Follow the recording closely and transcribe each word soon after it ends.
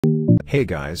Hey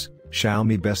guys,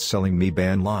 Xiaomi best-selling Mi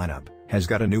Band lineup has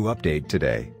got a new update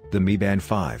today, the Mi Band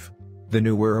 5. The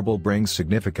new wearable brings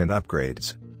significant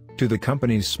upgrades to the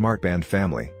company's smart band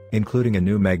family, including a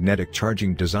new magnetic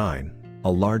charging design,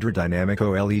 a larger dynamic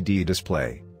OLED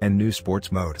display, and new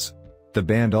sports modes. The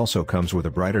band also comes with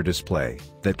a brighter display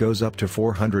that goes up to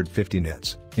 450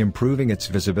 nits, improving its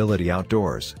visibility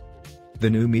outdoors. The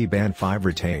new Mi Band 5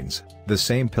 retains the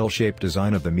same pill-shaped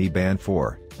design of the Mi Band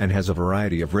 4, and has a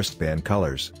variety of wristband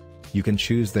colors. You can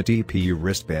choose the TPU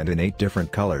wristband in 8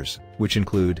 different colors, which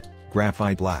include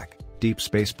graphite black, deep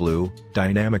space blue,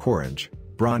 dynamic orange,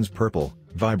 bronze purple,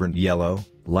 vibrant yellow,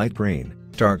 light green,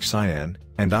 dark cyan,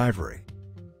 and ivory.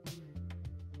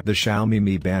 The Xiaomi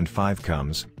Mi Band 5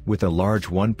 comes with a large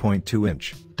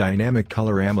 1.2-inch dynamic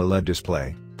color AMOLED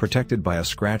display, protected by a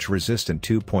scratch-resistant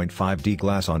 2.5D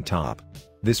glass on top.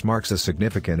 This marks a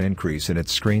significant increase in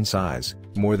its screen size,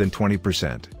 more than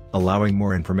 20%, allowing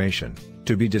more information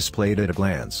to be displayed at a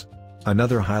glance.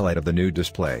 Another highlight of the new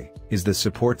display is the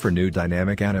support for new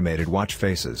dynamic animated watch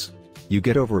faces. You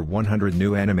get over 100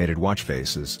 new animated watch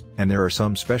faces, and there are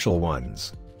some special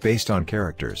ones based on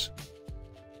characters.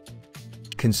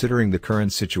 Considering the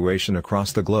current situation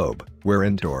across the globe, where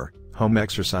indoor, home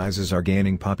exercises are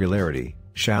gaining popularity,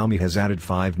 Xiaomi has added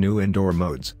 5 new indoor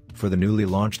modes for the newly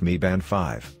launched Mi Band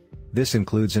 5. This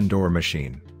includes indoor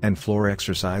machine and floor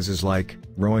exercises like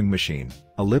rowing machine,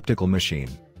 elliptical machine,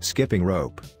 skipping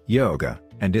rope, yoga,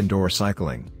 and indoor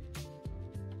cycling.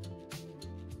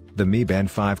 The Mi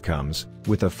Band 5 comes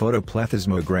with a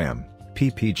photoplethysmogram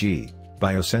 (PPG)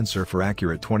 biosensor for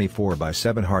accurate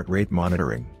 24/7 heart rate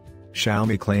monitoring.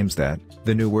 Xiaomi claims that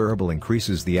the new wearable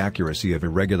increases the accuracy of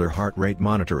irregular heart rate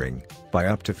monitoring by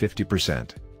up to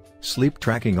 50%. Sleep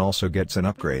tracking also gets an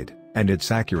upgrade, and its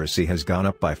accuracy has gone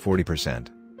up by 40%.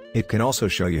 It can also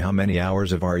show you how many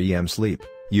hours of REM sleep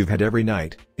you've had every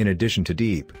night, in addition to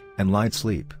deep and light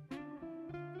sleep.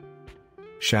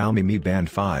 Xiaomi Mi Band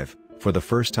 5, for the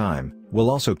first time, will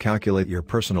also calculate your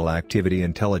personal activity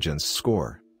intelligence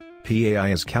score. PAI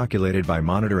is calculated by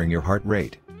monitoring your heart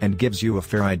rate, and gives you a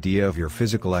fair idea of your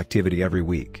physical activity every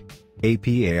week. A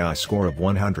PAI score of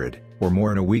 100 or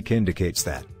more in a week indicates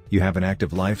that you have an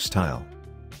active lifestyle.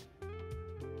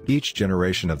 Each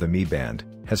generation of the Mi Band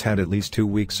has had at least 2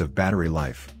 weeks of battery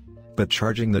life. But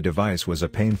charging the device was a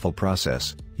painful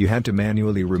process. You had to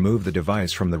manually remove the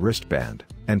device from the wristband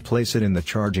and place it in the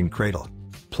charging cradle.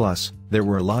 Plus, there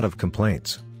were a lot of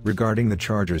complaints regarding the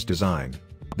charger's design.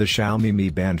 The Xiaomi Mi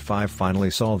Band 5 finally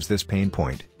solves this pain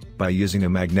point by using a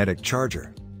magnetic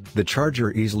charger. The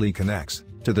charger easily connects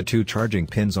to the 2 charging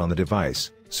pins on the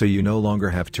device, so you no longer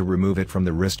have to remove it from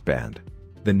the wristband.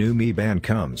 The new Mi Band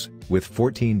comes with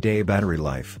 14-day battery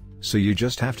life, so you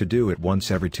just have to do it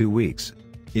once every 2 weeks.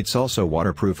 It's also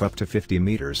waterproof up to 50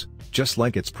 meters, just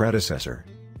like its predecessor.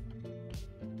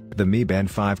 The Mi Band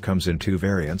 5 comes in 2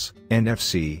 variants,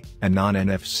 NFC and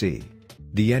non-NFC.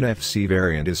 The NFC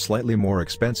variant is slightly more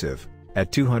expensive,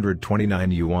 at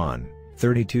 229 yuan,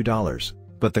 $32,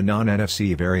 but the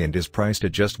non-NFC variant is priced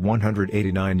at just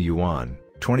 189 yuan,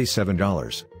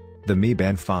 $27. The Mi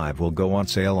Band 5 will go on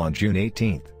sale on June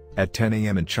 18th, at 10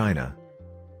 a.m. in China.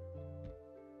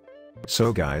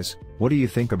 So guys, what do you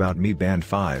think about Mi Band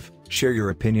 5? Share your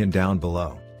opinion down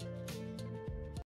below.